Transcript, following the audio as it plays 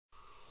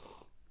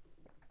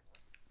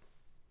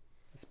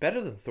It's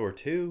better than Thor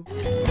 2.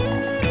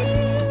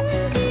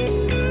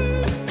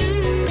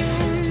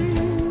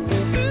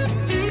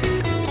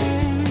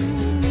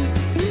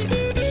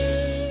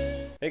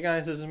 Hey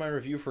guys, this is my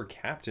review for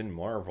Captain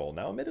Marvel.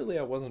 Now, admittedly,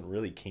 I wasn't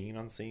really keen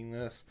on seeing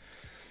this,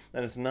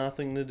 and it's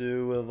nothing to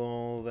do with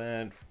all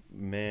that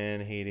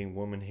man-hating,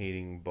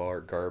 woman-hating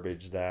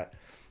garbage that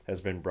has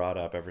been brought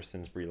up ever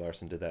since Brie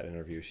Larson did that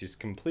interview. She's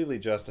completely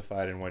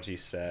justified in what she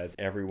said.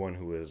 Everyone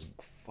who is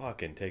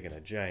fucking taking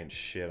a giant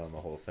shit on the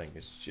whole thing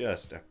is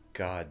just a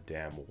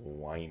goddamn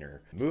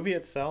whiner. The movie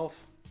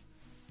itself,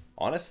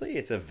 honestly,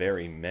 it's a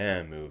very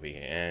meh movie,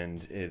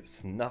 and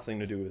it's nothing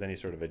to do with any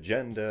sort of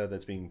agenda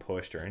that's being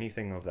pushed or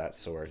anything of that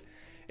sort.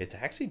 It's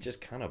actually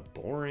just kind of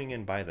boring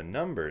and by the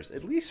numbers,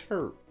 at least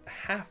for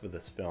half of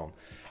this film.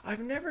 I've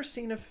never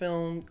seen a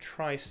film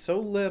try so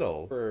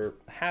little for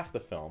half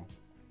the film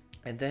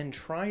and then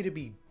try to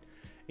be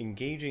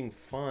engaging,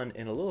 fun,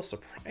 and a little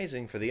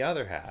surprising for the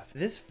other half.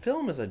 This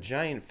film is a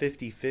giant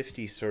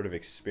 50-50 sort of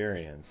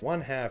experience. One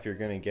half, you're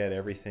going to get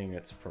everything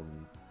that's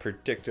from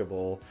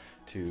predictable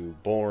to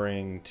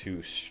boring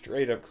to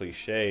straight up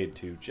cliched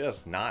to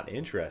just not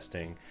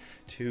interesting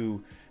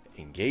to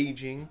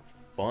engaging,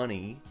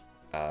 funny,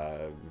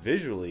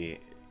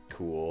 visually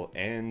cool,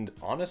 and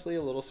honestly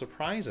a little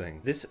surprising.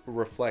 This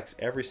reflects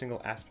every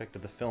single aspect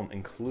of the film,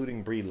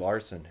 including Brie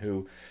Larson,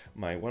 who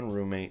my one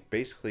roommate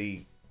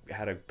basically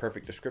had a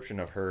perfect description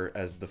of her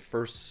as the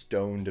first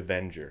stoned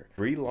Avenger.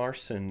 Brie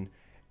Larson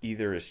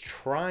either is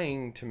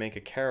trying to make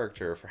a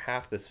character for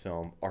half this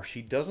film, or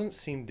she doesn't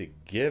seem to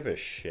give a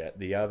shit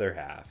the other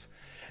half.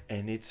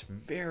 And it's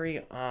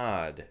very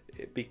odd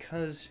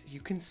because you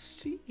can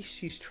see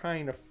she's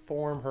trying to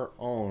form her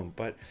own,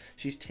 but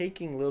she's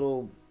taking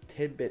little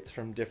tidbits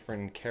from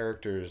different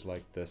characters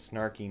like the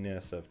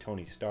snarkiness of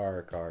Tony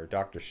Stark or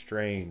Doctor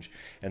Strange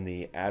and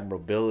the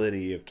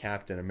admirability of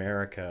Captain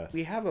America.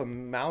 We have an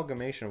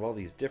amalgamation of all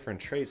these different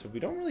traits, but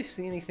we don't really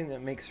see anything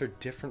that makes her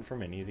different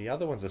from any of the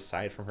other ones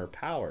aside from her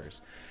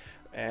powers.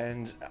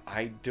 And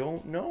I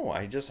don't know.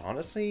 I just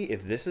honestly,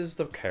 if this is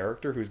the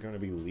character who's going to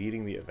be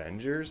leading the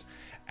Avengers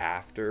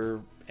after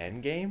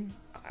Endgame,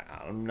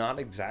 I'm not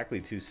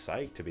exactly too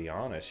psyched, to be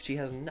honest. She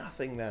has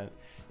nothing that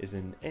is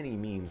in any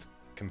means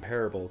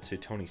comparable to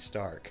Tony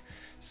Stark,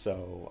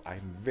 so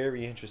I'm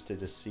very interested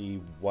to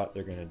see what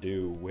they're going to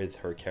do with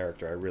her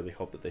character. I really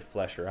hope that they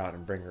flesh her out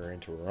and bring her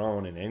into her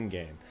own in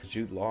Endgame.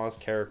 Jude Law's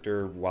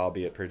character, while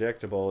be it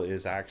predictable,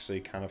 is actually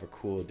kind of a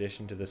cool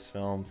addition to this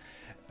film.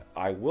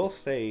 I will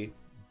say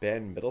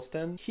Ben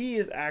Middleton, he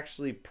is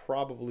actually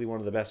probably one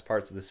of the best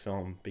parts of this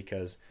film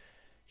because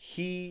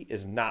he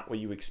is not what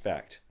you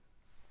expect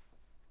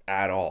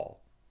at all.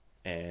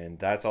 And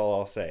that's all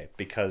I'll say,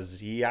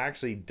 because he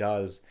actually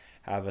does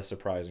have a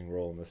surprising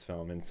role in this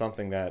film, and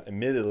something that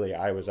admittedly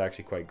I was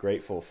actually quite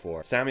grateful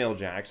for. Samuel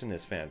Jackson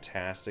is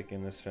fantastic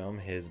in this film.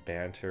 His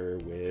banter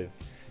with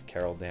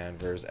Carol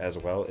Danvers, as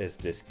well as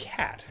this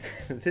cat.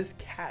 This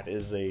cat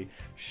is a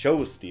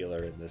show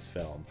stealer in this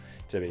film,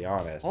 to be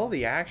honest. All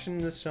the action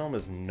in this film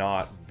is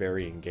not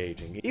very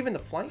engaging. Even the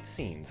flight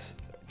scenes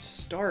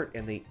start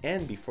and they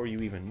end before you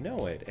even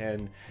know it,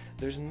 and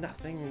there's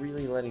nothing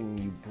really letting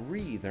you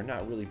breathe. They're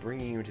not really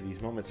bringing you into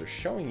these moments or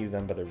showing you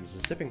them, but they're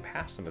zipping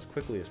past them as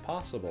quickly as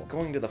possible.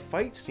 Going to the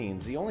fight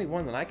scenes, the only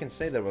one that I can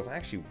say that was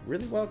actually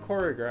really well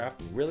choreographed,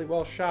 really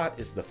well shot,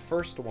 is the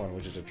first one,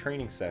 which is a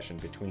training session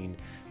between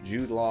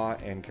Jude Law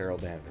and Carol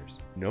Danvers.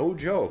 No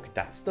joke,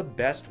 that's the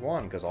best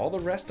one, because all the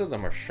rest of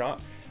them are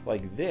shot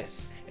like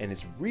this, and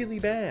it's really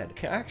bad.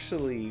 I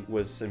actually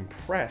was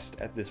impressed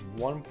at this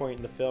one point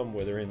in the film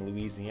where they're in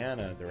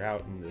Louisiana, they're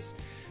out in this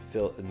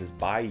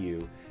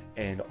bayou,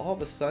 and all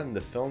of a sudden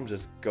the film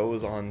just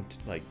goes on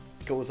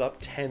goes up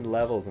 10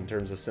 levels in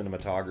terms of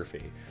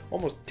cinematography.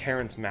 Almost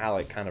Terrence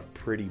Malick kind of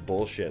pretty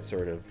bullshit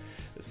sort of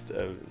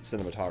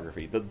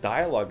cinematography. The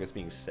dialogue that's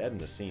being said in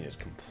the scene is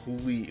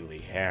completely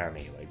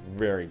hammy, like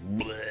very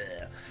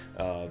bleh.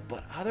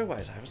 But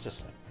otherwise I was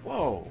just like,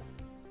 whoa,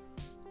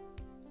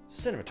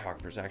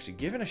 cinematographer's actually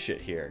giving a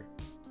shit here.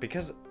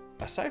 Because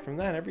aside from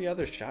that, every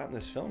other shot in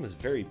this film is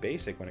very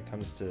basic when it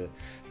comes to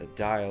the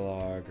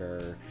dialogue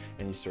or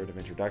any sort of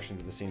introduction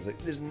to the scenes.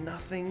 Like, there's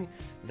nothing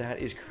that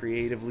is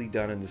creatively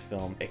done in this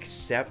film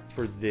except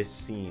for this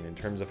scene in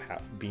terms of how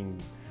being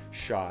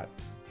shot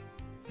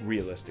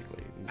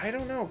realistically. I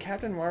don't know,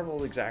 Captain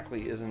Marvel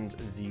exactly isn't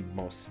the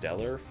most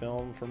stellar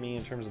film for me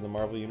in terms of the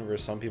Marvel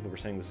universe. Some people were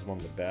saying this is one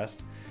of the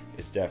best.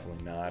 It's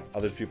definitely not.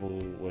 Other people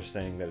were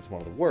saying that it's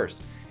one of the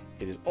worst.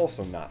 It is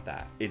also not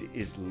that. It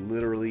is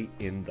literally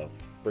in the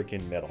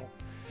freaking middle.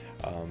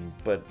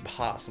 But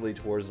possibly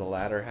towards the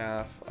latter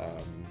half,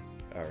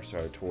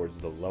 towards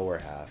the lower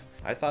half.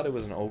 I thought it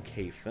was an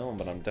okay film,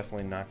 but I'm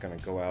definitely not going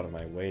to go out of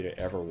my way to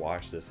ever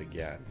watch this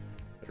again.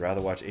 I'd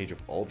rather watch Age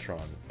of Ultron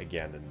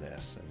again than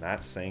this, and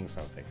that's saying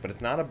something. But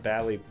it's not a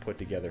badly put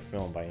together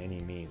film by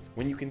any means.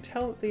 When you can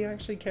tell that they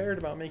actually cared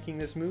about making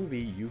this movie,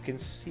 you can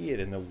see it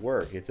in the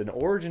work. It's an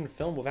origin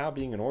film without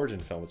being an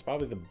origin film. It's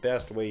probably the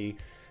best way.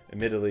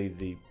 Admittedly,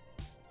 the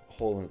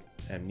whole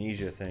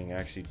amnesia thing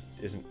actually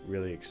isn't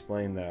really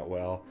explained that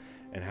well,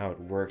 and how it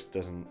works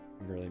doesn't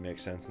really make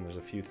sense, and there's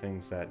a few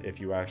things that if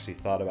you actually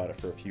thought about it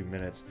for a few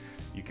minutes,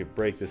 you could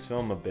break this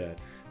film a bit.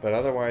 But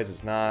otherwise,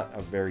 it's not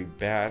a very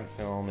bad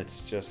film.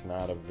 It's just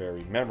not a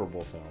very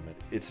memorable film.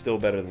 It's still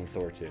better than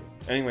Thor 2.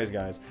 Anyways,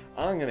 guys,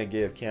 I'm going to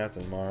give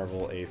Captain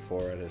Marvel a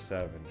 4 out of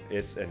 7.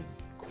 It's a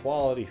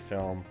quality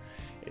film.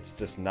 It's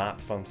just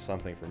not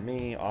something for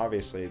me.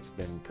 Obviously, it's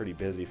been pretty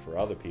busy for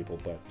other people,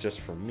 but just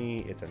for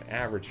me, it's an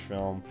average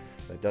film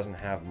that doesn't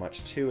have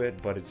much to it,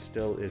 but it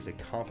still is a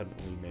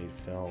competently made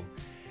film.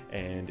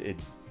 And it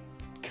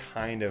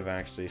kind of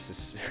actually,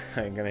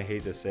 I'm gonna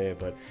hate to say it,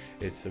 but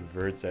it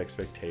subverts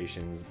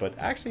expectations, but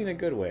actually in a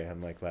good way,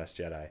 unlike Last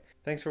Jedi.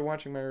 Thanks for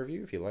watching my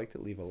review. If you liked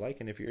it, leave a like,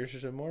 and if you're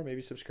interested in more,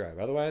 maybe subscribe.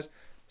 Otherwise,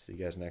 see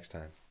you guys next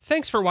time.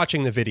 Thanks for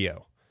watching the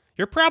video.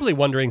 You're probably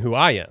wondering who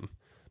I am.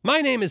 My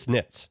name is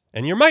Nitz,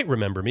 and you might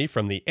remember me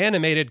from the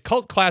animated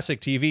cult classic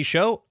TV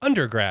show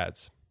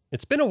Undergrads.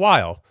 It's been a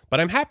while,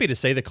 but I'm happy to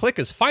say the Clique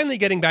is finally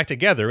getting back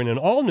together in an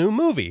all-new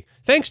movie,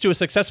 thanks to a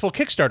successful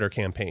Kickstarter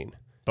campaign.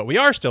 But we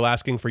are still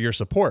asking for your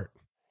support.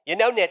 You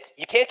know, Nitz,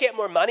 you can't get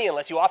more money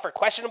unless you offer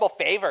questionable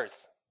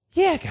favors.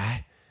 Yeah,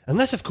 guy.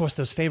 Unless, of course,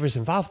 those favors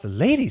involve the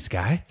ladies,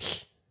 guy.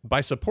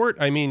 By support,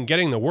 I mean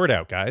getting the word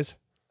out, guys.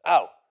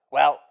 Oh,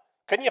 well,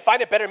 couldn't you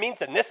find a better means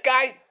than this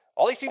guy?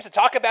 All he seems to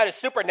talk about is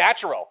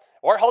supernatural,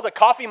 or hold a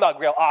coffee mug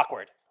real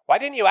awkward. Why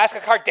didn't you ask a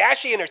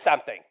Kardashian or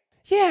something?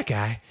 Yeah,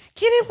 guy.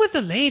 Get in with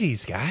the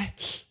ladies, guy.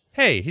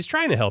 Hey, he's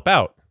trying to help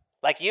out.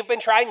 Like you've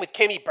been trying with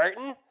Kimmy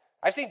Burton?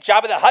 I've seen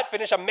Jabba the Hutt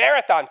finish a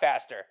marathon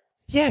faster.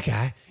 Yeah,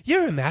 guy.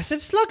 You're a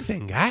massive slug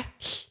thing, guy.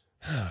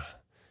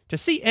 To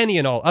see any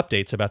and all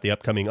updates about the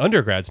upcoming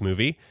Undergrads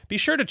movie, be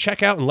sure to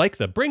check out and like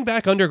the Bring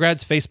Back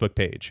Undergrads Facebook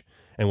page.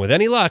 And with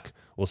any luck,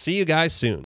 we'll see you guys soon.